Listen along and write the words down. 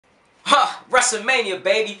WrestleMania,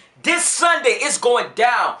 baby. This Sunday, it's going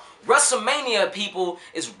down. WrestleMania, people,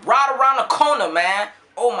 is right around the corner, man.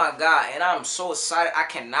 Oh my God, and I'm so excited. I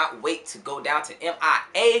cannot wait to go down to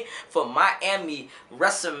MIA for Miami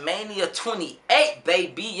WrestleMania 28,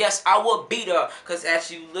 baby. Yes, I will be there. Because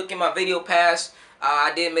as you look in my video pass,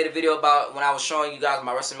 I did make a video about when I was showing you guys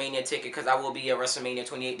my WrestleMania ticket, because I will be at WrestleMania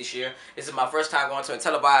 28 this year. This is my first time going to a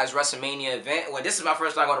televised WrestleMania event. Well, this is my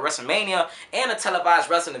first time going to WrestleMania and a televised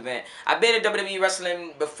wrestling event. I've been in WWE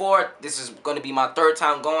wrestling before. This is going to be my third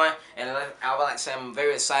time going, and I would like to say I'm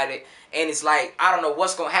very excited. And it's like, I don't know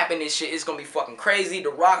what's going to happen. This shit is going to be fucking crazy. The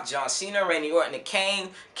Rock, John Cena, Randy Orton, and Kane.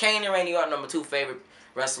 Kane and Randy Orton are my two favorite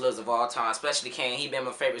wrestlers of all time, especially Kane. He's been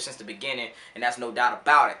my favorite since the beginning, and that's no doubt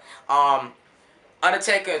about it.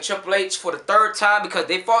 Undertaker and Triple H for the third time, because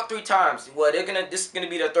they fought 3 times. Well, this is gonna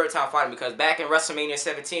be their third time fighting, because back in WrestleMania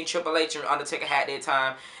 17, Triple H and Undertaker had their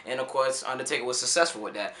time, and of course Undertaker was successful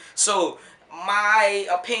with that. So my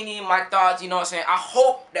opinion, my thoughts, you know what I'm saying, I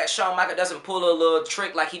hope that Shawn Michaels doesn't pull a little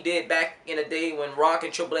trick like he did back in the day when Rock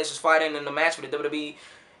and Triple H was fighting in the match for the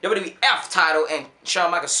WWF title, and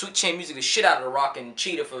Shawn Michaels sweet chin music the shit out of the Rock and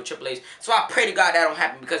cheated for Triple H. So I pray to God that don't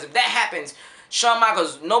happen, because if that happens, Shawn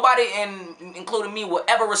Michaels, nobody, including me, will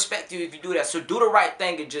ever respect you if you do that. So do the right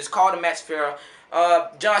thing and just call the match fair.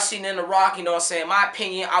 John Cena and The Rock, you know what I'm saying? My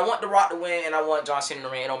opinion, I want The Rock to win and I want John Cena to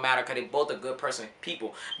win. It don't matter, because they both are good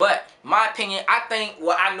people. But my opinion, I think,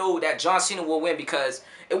 well, I know that John Cena will win, because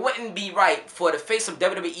it wouldn't be right for the face of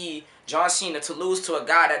WWE, John Cena, to lose to a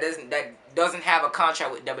guy that doesn't have a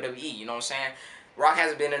contract with WWE. You know what I'm saying? Rock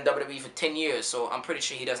hasn't been in WWE for 10 years, so I'm pretty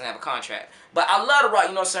sure he doesn't have a contract. But I love The Rock, you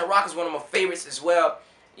know what I'm saying? Rock is one of my favorites as well.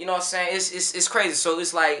 You know what I'm saying? It's crazy. So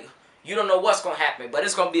it's like, you don't know what's going to happen, but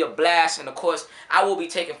it's going to be a blast. And of course, I will be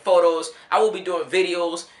taking photos. I will be doing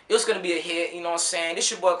videos. It's going to be a hit, you know what I'm saying?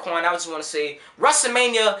 This your boy Coin. I just want to say,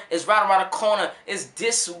 WrestleMania is right around the corner. It's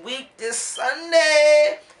this week, this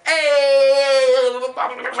Sunday. Hey!